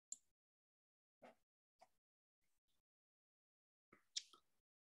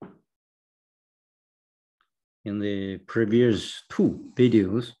In the previous two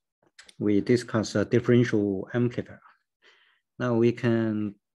videos, we discussed a differential amplifier. Now we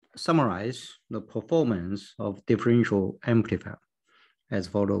can summarize the performance of differential amplifier as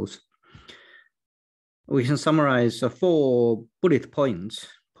follows. We can summarize 4 bullet points.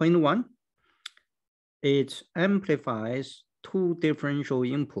 Point 1, it amplifies 2 differential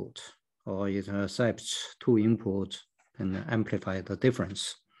inputs, or it accepts 2 inputs and amplify the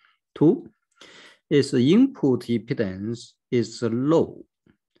difference. 2, its input impedance is low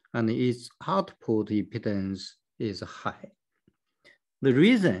and its output impedance is high. The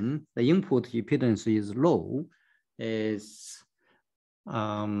reason the input impedance is low is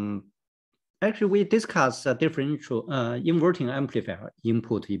actually we discussed a differential inverting amplifier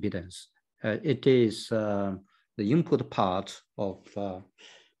input impedance. It is the input part of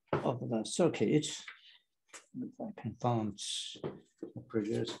the circuit. If I can find the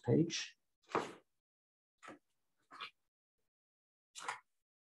previous page.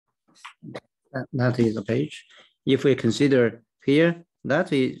 That is the page. If we consider here,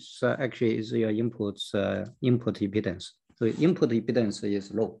 that is actually is your input impedance. So input impedance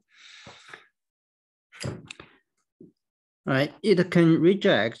is low. Right. It can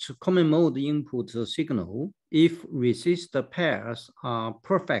reject common mode input signal if resistor pairs are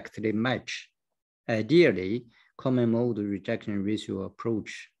perfectly matched. Ideally, common mode rejection ratio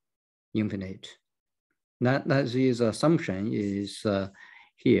approach infinite. That is assumption is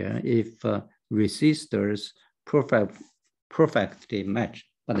here if resistors perfectly match.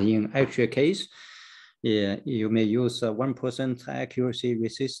 But in actual case, you may use a 1% accuracy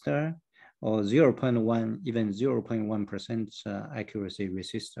resistor or 0.1, even 0.1% accuracy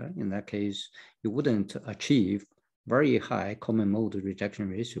resistor. In that case, you wouldn't achieve very high common mode rejection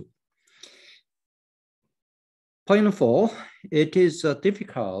ratio. Point 4, it is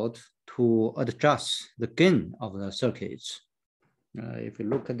difficult to adjust the gain of the circuits. If you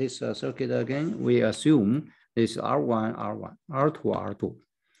look at this circuit again, we assume this R1, R1, R2, R2.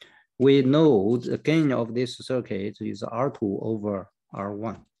 We know the gain of this circuit is R2 over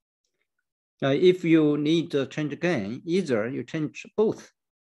R1. If you need to change gain, either you change both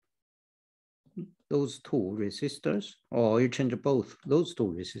those 2 resistors or you change both those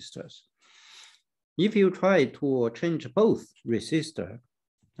 2 resistors. If you try to change both resistors,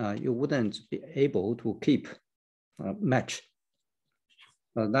 you wouldn't be able to keep match.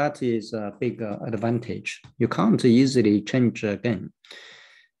 That is a big advantage. You can't easily change gain.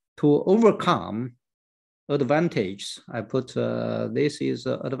 To overcome advantage, I put this is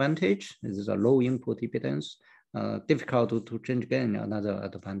advantage. This is a low input impedance. Difficult to change gain, another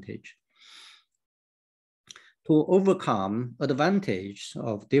advantage. To overcome advantage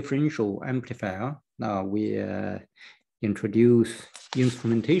of differential amplifier, now we introduce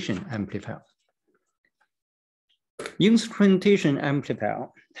instrumentation amplifier. Instrumentation amplifier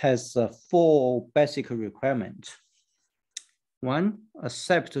has 4 basic requirements. 1,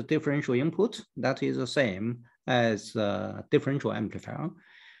 accept differential input. That is the same as differential amplifier.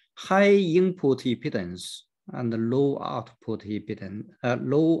 High input impedance and low output impedance.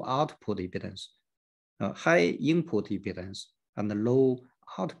 High input impedance and low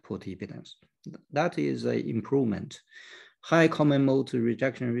output impedance. That is an improvement. High common mode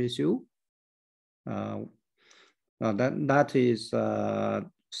rejection ratio. That is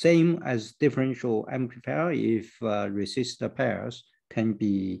same as differential amplifier if resistor pairs can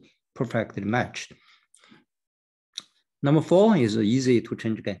be perfectly matched. Number 4 is easy to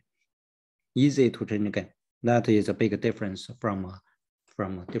change gain. Easy to change gain. That is a big difference from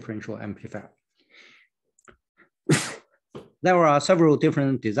a differential amplifier. There are several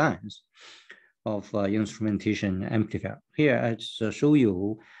different designs of instrumentation amplifier. Here I just show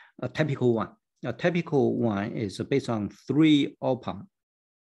you a typical one. A typical one is based on 3 op-amp.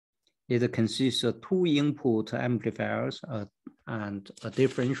 It consists of 2 input amplifiers and a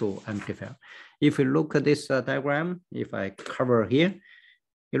differential amplifier. If you look at this diagram, if I cover here,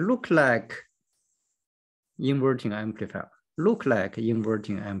 it looks like inverting amplifier.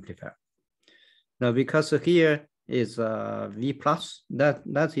 Now, because here is V plus, that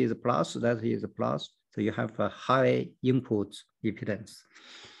is plus, that is plus. So you have a high input impedance.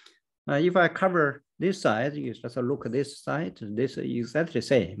 If I cover this side, you just look at this side. This is exactly the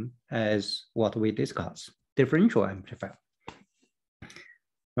same as what we discussed, differential amplifier.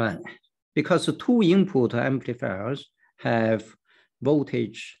 Right, because the 2 input amplifiers have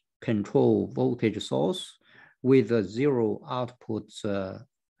voltage control voltage source with a 0 output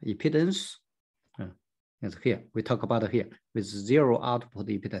impedance. It's here, we talk about it here, with 0 output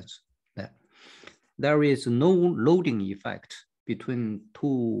impedance. There is no loading effect between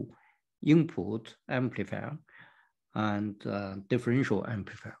 2 input amplifier and differential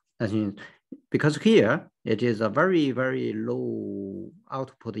amplifier. That means because here it is a very, very low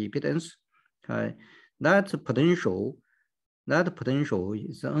output impedance. Okay, that potential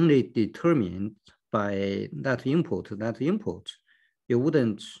is only determined by that input. You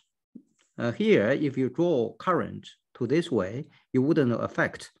wouldn't, here, if you draw current to this way, you wouldn't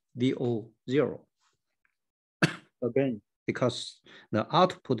affect VO0. Again, because the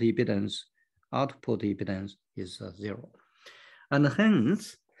output impedance is 0. And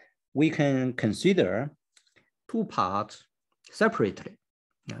hence, we can consider two parts separately.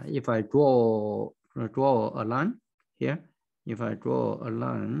 If I draw a line here,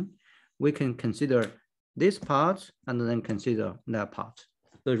 we can consider this part and then consider that part.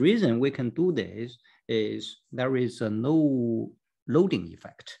 The reason we can do this is there is no loading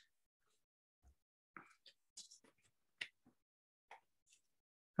effect.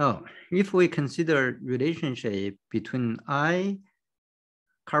 Oh, if we consider relationship between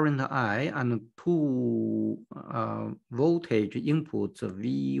current I and two voltage inputs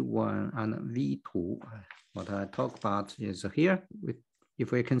V1 and V2, what I talk about is here.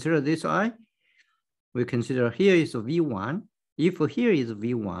 If we consider this I, we consider here is V1. If here is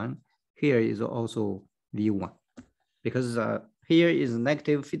V1, here is also V1. Because here is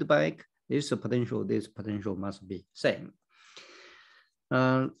negative feedback, this potential must be same.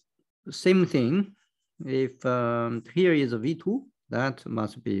 Same thing, if here is a V2, that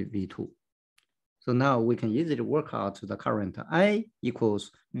must be V2. So now we can easily work out the current I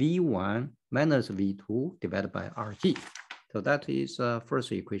equals V1 minus V2 divided by RG. So that is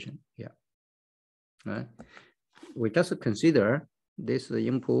first equation here. Right? We just consider this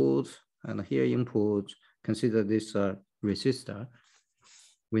input and here input, consider this resistor.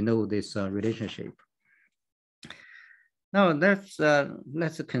 We know this relationship. Now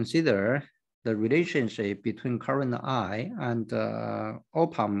let's consider the relationship between current I and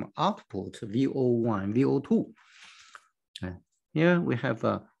op-amp output VO1, VO2. Here we have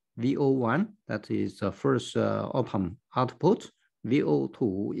VO1, that is the first op-amp output.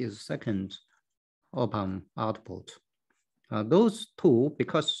 VO2 is second op-amp output. Those two,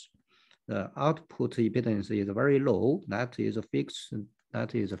 because the output impedance is very low, that is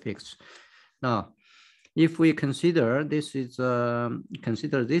fixed. Now, if we consider this is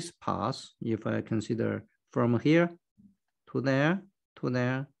consider this path, if I consider from here to there, to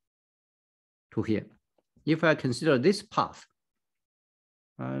there, to here. If I consider this path,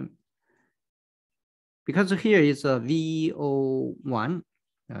 because here is a VO1,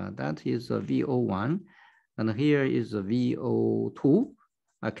 that is a VO1, and here is a VO2.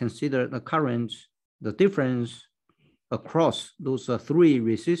 I consider the current, the difference across those three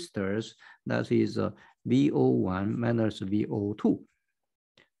resistors, that is VO1 minus VO2.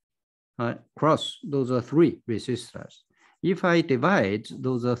 Cross those three resistors. If I divide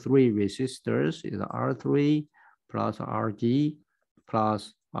those three resistors, is R3 plus RG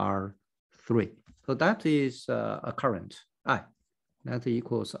plus R3. So that is a current I. That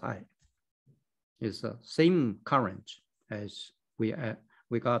equals I. It's the same current as we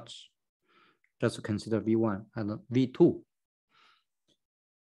got. Just consider V1 and V2.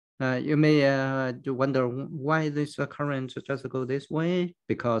 You may wonder why this current just go this way,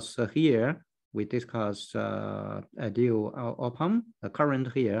 because here we discussed ideal op-amp. The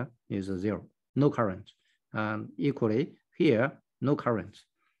current here is 0, no current. Equally here, no current.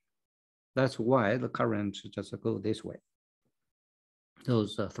 That's why the current just go this way.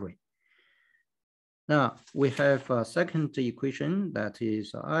 Those three. Now we have a second equation, that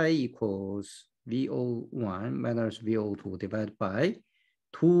is I equals VO1 minus VO2 divided by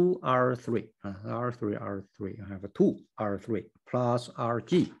 2R3. R3. I have a 2R3 plus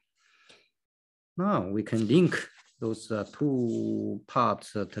RG. Now we can link those two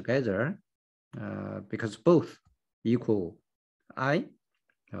parts together because both equal I.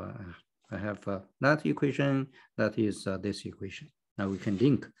 I have that equation, that is this equation. Now we can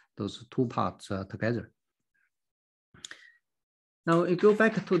link those two parts together. Now we go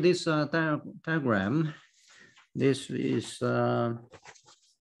back to this diagram. This is,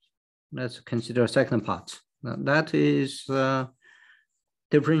 let's consider second part. That is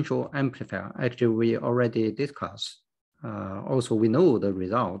differential amplifier. Actually, we already discussed. Also, we know the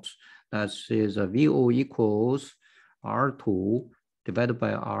result. That is VO equals R2 divided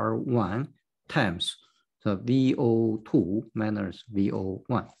by R1 times the VO2 minus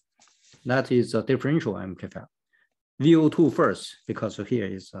VO1. That is a differential amplifier. VO2 first, because here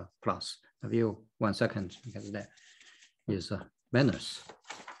is a plus. VO 1 second, because that is minus.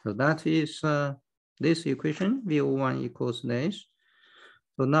 So that is this equation, VO1 equals this.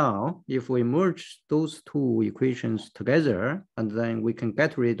 So now if we merge those two equations together, and then we can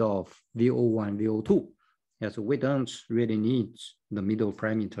get rid of VO1, VO2. Yes, we don't really need the middle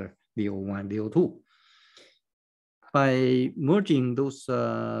parameter VO1, VO2. By merging those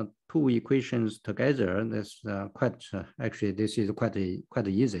two equations together, that's actually this is quite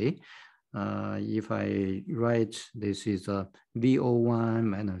easy. If I write this is VO1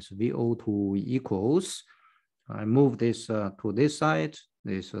 minus VO2 equals, I move this to this side,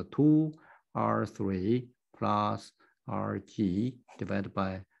 this 2R3 plus RG divided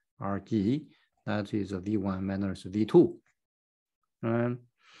by RG, that is V1 minus V2.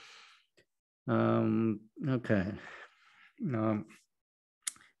 Okay.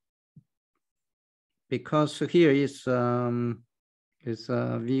 Because here is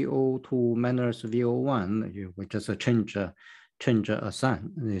VO2 minus VO1, we just change a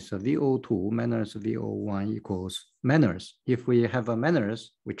sign. This VO2 minus VO1 equals minus. If we have a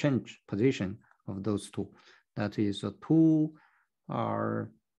minus, we change position of those two. That is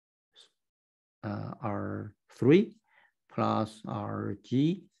 2R3 plus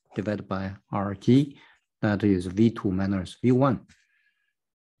RG divided by RG. That is V2 minus V1.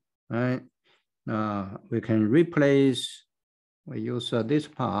 Right. We can replace. We use this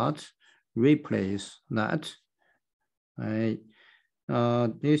part, replace that. Right.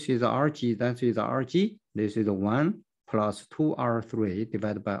 This is RG, that is RG. This is 1 plus 2R3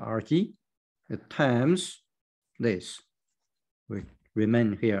 divided by RG times this. We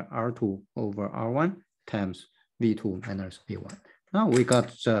remain here R2 over R1 times V2 minus V1. Now we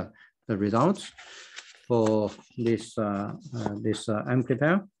got the results for this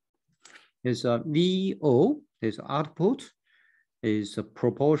amplifier. Is VO, this output, is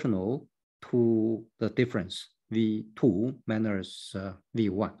proportional to the difference V2 minus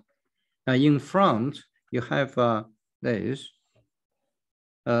V1. Now in front, you have this.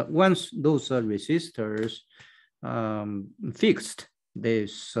 Once those resistors fixed,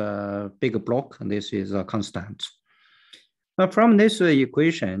 this big block, and this is a constant. From this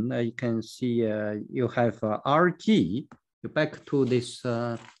equation, you can see you have RG. Back to this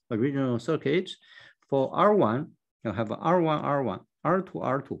original circuit. For R1, you have R1, R1, R2,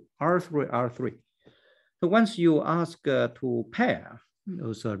 R2, R3, R3. So once you ask to pair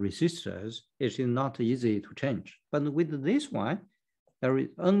those resistors, it is not easy to change. But with this one, there is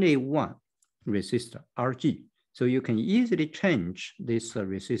only one resistor, RG. So you can easily change this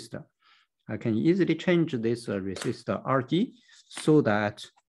resistor. I can easily change this resistor RG so that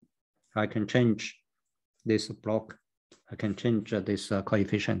I can change this block. I can change this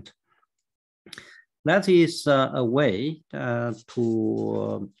coefficient. That is a way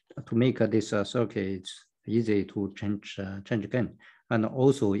to make this circuit easy to change again. And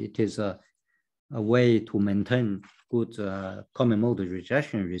also it is a way to maintain good common mode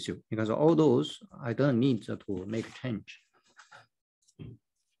rejection ratio, because all those I don't need to make a change.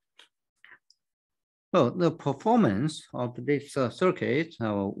 So the performance of this circuit,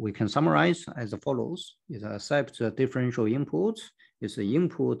 we can summarize as follows: is accept differential inputs. Its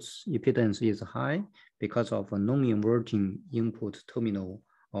input impedance is high because of a non-inverting input terminal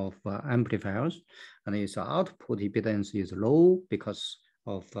of amplifiers, and its output impedance is low because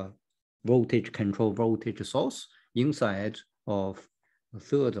of voltage control voltage source inside of the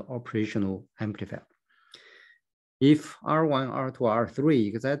third operational amplifier. If R1, R2, R3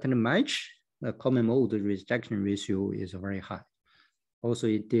 exactly match, the common mode rejection ratio is very high. Also,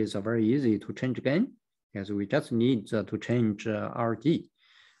 it is very easy to change gain, as we just need to change RG.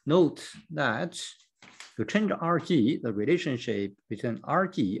 Note that to change RG, the relationship between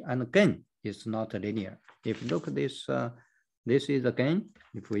RG and gain is not linear. If you look at this, this is the gain.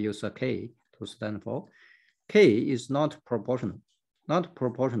 If we use a K to stand for, K is not proportional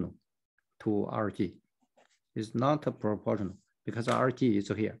to RG. It's not proportional because RG is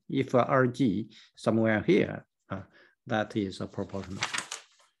here. If RG somewhere here, that is proportional.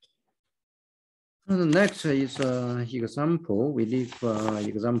 The next is example. We leave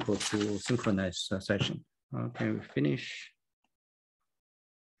example to synchronize session. Can we finish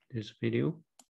this video?